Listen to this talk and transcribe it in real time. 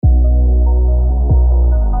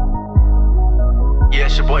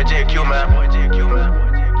boy JQ, man.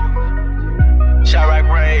 Chirac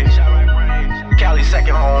Ray, Cali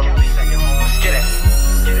second home. Let's get it.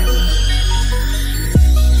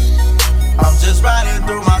 I'm just riding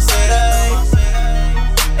through my city,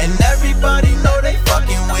 and everybody know they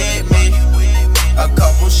fucking with me. A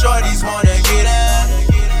couple shorties wanna get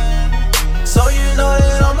in, so you know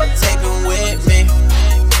that I'ma take them with me.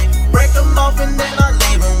 Break them off and then I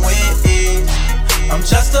leave them with ease. I'm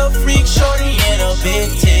just a freak shorty in a big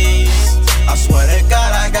tease. I swear to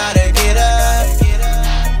God I gotta get up,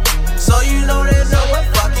 so you know that no one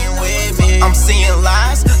fucking with me. I'm seeing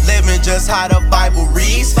lies, living just how the Bible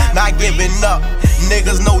reads. Not giving up,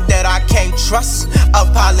 niggas know that I can't trust.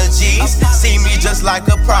 Apologies, see me just like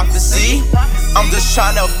a prophecy. I'm just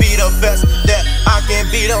tryna be the best that I can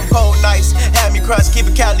be. Them cold nights had me crushed, keep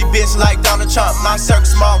a Cali bitch like Donald Trump. My circle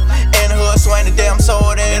small in the hood, so ain't a damn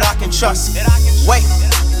soul that I can trust. Wait,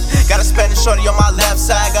 got a Spanish shorty on my left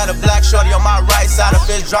side, got a black shorty on my right side. A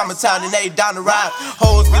fish drama town and they down the ride.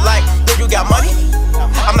 Hoes be like, girl, you got money?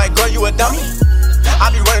 I'm like, girl, you a dummy? I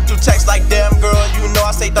be running through texts like, damn girl, you know I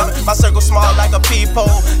stay thumbing. My circle small like a peephole,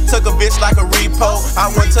 took a bitch like a repo. I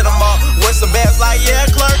went to the mall with some bands like, yeah,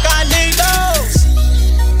 clerk, I need those.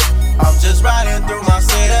 I'm just riding through my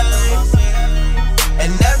city, and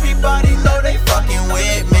everybody know they fucking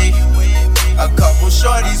with me. A couple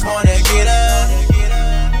shorties wanna get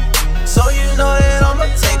in, so you know that I'ma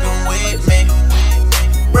take them with me.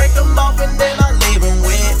 Break them off and then I leave them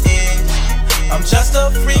with it. I'm just a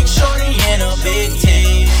freak shorty in a big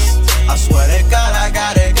tease. I swear to God I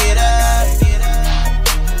gotta get up,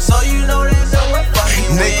 so you know there's no one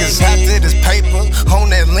fucking with me. Niggas after this paper, on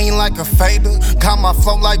that lean like a fader. Got my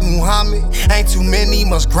flow like Muhammad, ain't too many,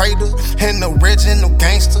 much greater. An original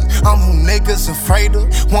gangster, I'm who niggas afraid of.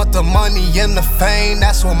 Want the money and the fame,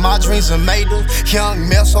 that's what my dreams are made of. Young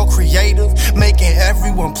Mel, so creative, making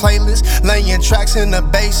everyone playlist. Laying tracks in the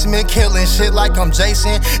basement, killing shit like I'm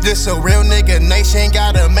Jason. This a real nigga nation,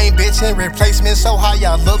 got a main bitch in replacement. So how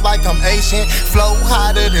y'all look like I'm Asian? Flow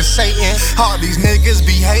hotter than Satan. All these niggas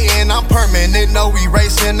be hating, I'm permanent, no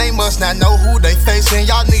erasing. They must not know who they facing.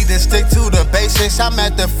 Y'all need to stick to the basics. I'm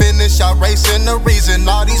at the finish, y'all racing. The reason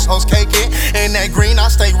all these hoes caking. In that green, I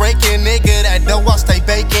stay raking. Nigga, that dough, I stay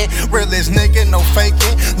baking. Realest nigga, no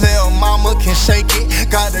faking. Lil' mama can shake it.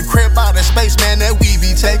 Got a crib out of space, man, that we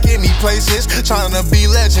be taking me places. Tryna be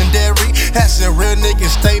legendary. That's a real nigga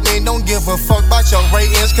statement. Don't give a fuck about your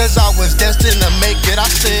ratings, cause I was destined to make it. I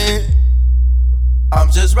said, I'm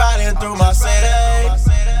just riding through my city,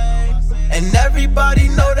 and everybody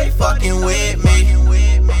know they fucking with me.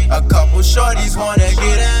 A couple shorties wanna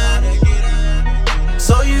get in,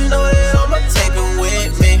 so you know that I'ma take them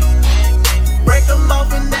with me. Break them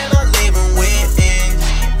off and then I leave them with it.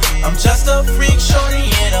 I'm just a freak shorty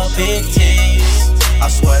in a big tease. I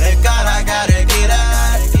swear to God I gotta get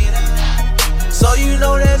out, so you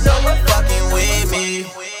know that no one